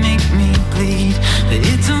had to make me bleed, but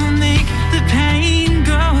it don't make the pain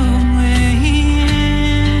go away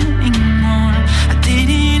anymore. I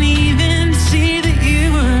didn't even see that you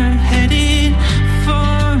were headed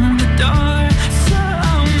for the door, so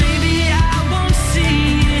maybe I won't see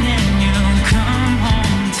it and you'll come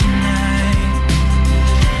home tonight.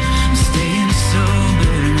 I'm staying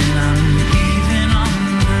sober and I'm leaving on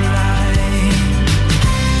the ride.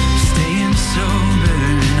 I'm staying sober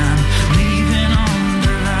and I'm leaving on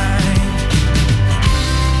the ride.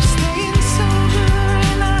 Staying sober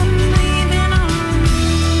and I'm leaving on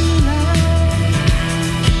the ride.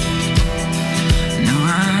 No,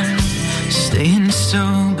 I'm staying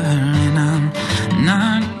sober and I'm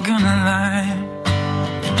not gonna lie.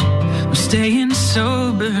 I'm staying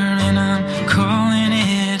sober and I'm calling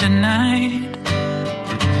it a night.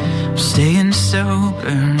 I'm staying sober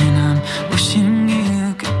and I'm wishing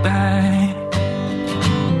you goodbye.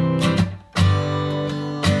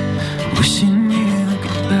 Wishing you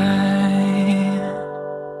goodbye.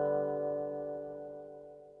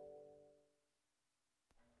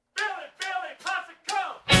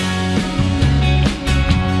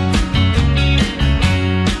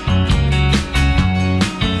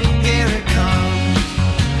 Here it comes.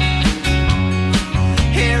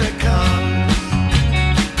 Here it comes.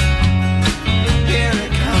 Here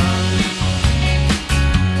it comes.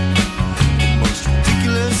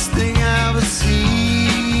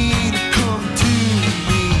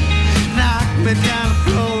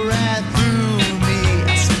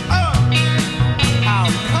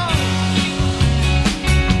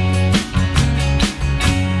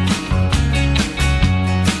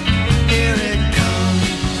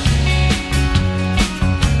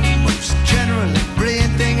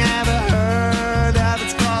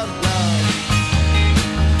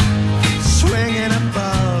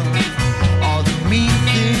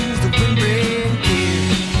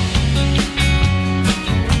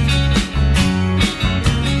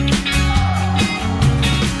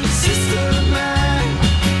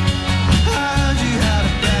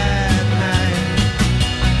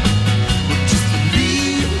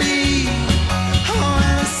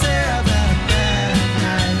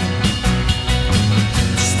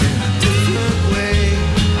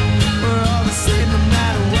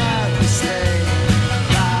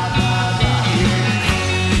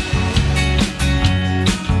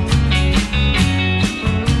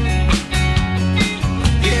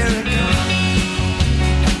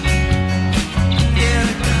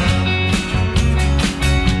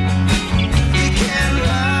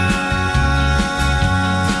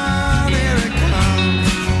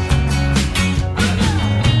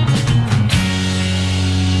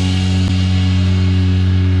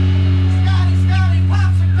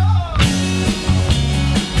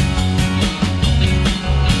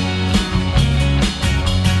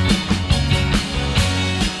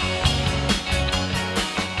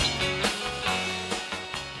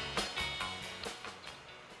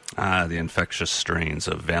 Infectious Strains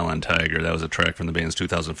of Valentiger. That was a track from the band's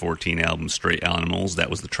 2014 album, Stray Animals. That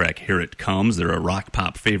was the track Here It Comes. They're a rock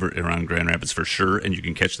pop favorite around Grand Rapids for sure, and you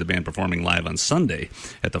can catch the band performing live on Sunday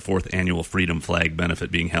at the 4th Annual Freedom Flag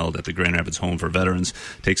Benefit being held at the Grand Rapids Home for Veterans.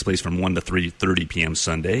 It takes place from 1 to 3:30 p.m.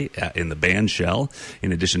 Sunday in the band shell.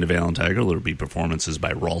 In addition to Valentiger, there will be performances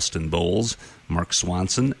by Ralston Bowles, Mark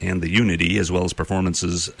Swanson, and the Unity, as well as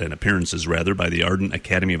performances and appearances, by the Ardent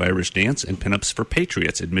Academy of Irish Dance and Pinups for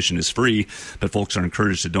Patriots. Admission is free, but folks are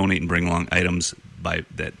encouraged to donate and bring along items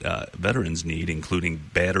that veterans need, including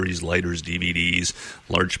batteries, lighters, DVDs,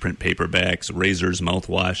 large print paperbacks, razors,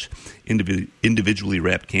 mouthwash, individually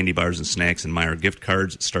wrapped candy bars and snacks, and Meijer gift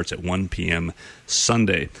cards. It starts at 1 p.m.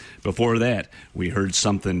 Sunday. Before that, we heard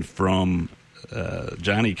something from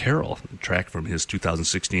Johnny Carroll, a track from his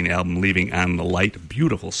 2016 album Leaving on the Light.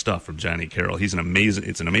 Beautiful stuff from Johnny Carroll. It's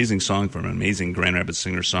an amazing song from an amazing Grand Rapids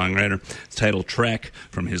singer-songwriter. It's titled track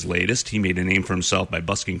from his latest. He made a name for himself by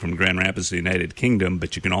busking from Grand Rapids to the United Kingdom,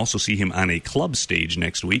 but you can also see him on a club stage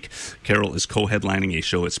next week. Carroll is co-headlining a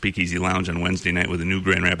show at Speakeasy Lounge on Wednesday night with a new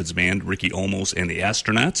Grand Rapids band, Ricky Olmos and the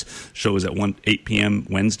Astronauts. Show is at 8 p.m.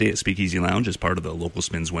 Wednesday at Speakeasy Lounge as part of the Local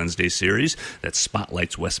Spins Wednesday series that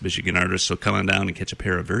spotlights West Michigan artists. So come on down and catch a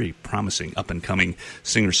pair of very promising up-and-coming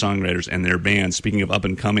singer-songwriters and their bands. Speaking of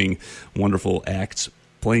up-and-coming wonderful acts,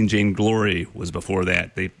 Plain Jane Glory was before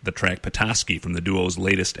that. The track Petoskey from the duo's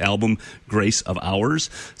latest album, Grace of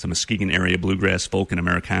Ours. It's a Muskegon area bluegrass, folk, and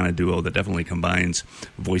Americana duo that definitely combines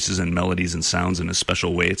voices and melodies and sounds in a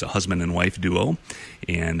special way. It's a husband and wife duo.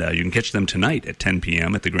 And you can catch them tonight at 10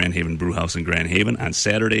 p.m. at the Grand Haven Brewhouse in Grand Haven, on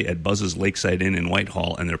Saturday at Buzz's Lakeside Inn in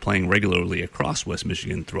Whitehall, and they're playing regularly across West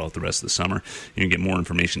Michigan throughout the rest of the summer. You can get more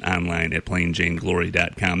information online at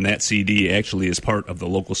plainjaneglory.com. That CD actually is part of the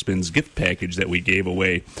Local Spins gift package that we gave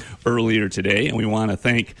away earlier today, and we want to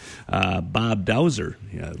thank Bob Dowser,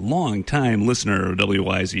 a long-time listener of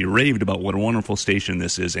WYZ. He raved about what a wonderful station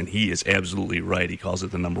this is, and he is absolutely right. He calls it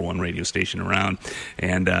the number one radio station around,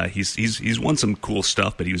 and he's won some cool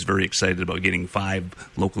stuff, but he was very excited about getting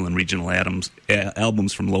 5 local and regional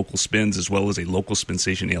albums from Local Spins, as well as a Local Spin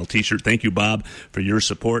Station Ale t-shirt. Thank you, Bob, for your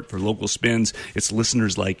support for Local Spins. It's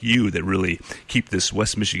listeners like you that really keep this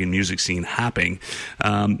West Michigan music scene hopping.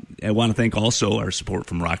 I want to thank also our support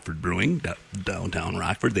from Rockford Brewing, downtown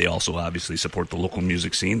Rockford. They also obviously support the local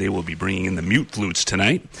music scene. They will be bringing in the Mute Flutes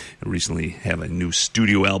tonight. They recently have a new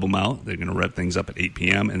studio album out. They're going to rev things up at 8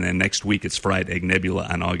 p.m. And then next week it's Fried Egg Nebula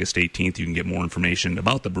on August 18th. You can get more information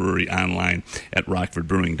about the brewery online at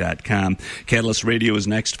rockfordbrewing.com. Catalyst Radio is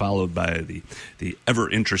next, followed by the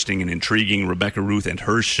ever-interesting and intriguing Rebecca Ruth and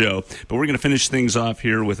her show. But we're going to finish things off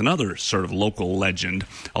here with another sort of local legend,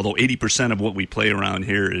 although 80% of what we play around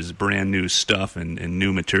here is brand new stuff and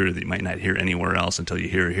new material that you might not hear anywhere else until you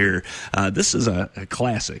hear it here. This is a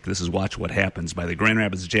classic. This is Watch What Happens by the Grand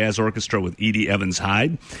Rapids Jazz Orchestra with Edie Evans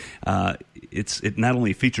Hyde. It not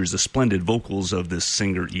only features the splendid vocals of this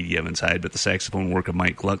singer, Edie Evans Hyde, but the saxophone work of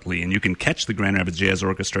Mike Gluckley. And you can catch the Grand Rapids Jazz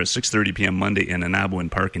Orchestra at 6:30 p.m. Monday in Annaboin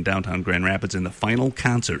Park in downtown Grand Rapids in the final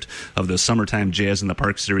concert of the Summertime Jazz in the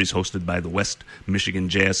Park series hosted by the West Michigan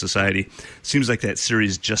Jazz Society. Seems like that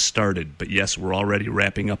series just started, but yes, we're already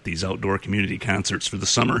wrapping up these outdoor community concerts for the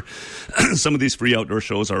summer. Some of these free outdoor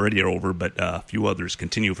shows already are over, but a few others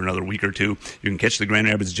continue for another week or two. You can catch the Grand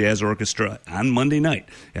Rapids Jazz Orchestra on Monday night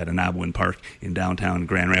at Annaboin Park in downtown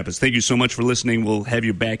Grand Rapids. Thank you so much for listening. We'll have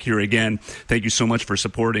you back here again. Thank you so much for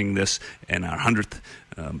supporting this and our 100th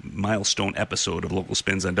milestone episode of Local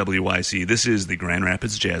Spins on WYC. This is the Grand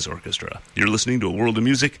Rapids Jazz Orchestra. You're listening to A World of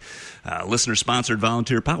Music, listener-sponsored,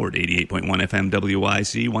 volunteer-powered 88.1 FM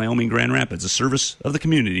WYC, Wyoming Grand Rapids, a service of the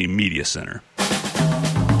Community Media Center.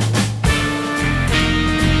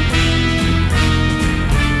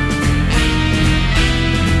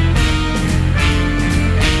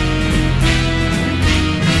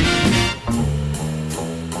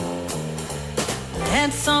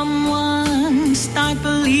 Someone start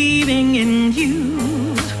believing in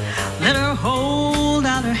you. Let her hold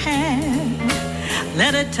out her hand.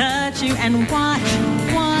 Let her touch you and watch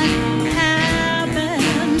what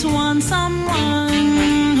happens. Want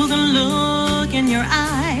someone who can look in your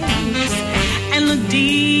eyes and look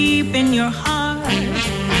deep in your heart.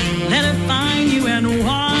 Let her find you and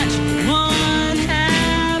watch what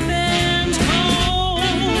happens.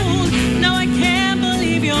 Cold. No, I can't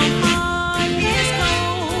believe your heart.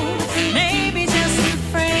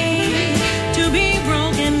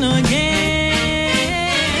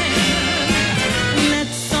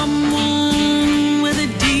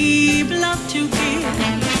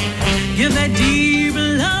 Give that deep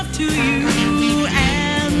love to you,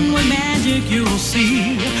 and with magic you'll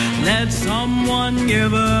see. Let someone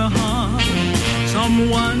give a heart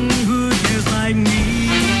someone who is like me.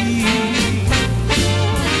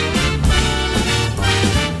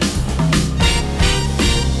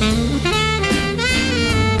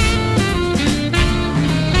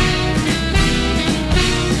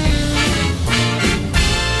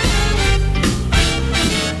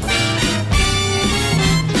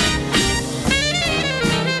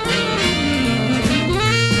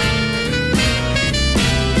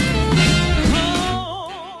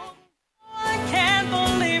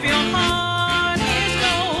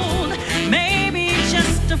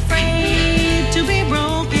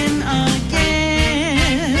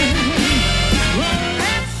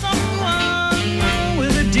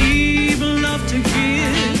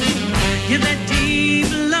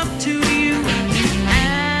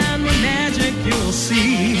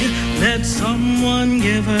 Let someone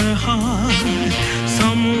give her heart,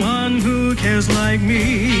 someone who cares like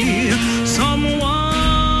me.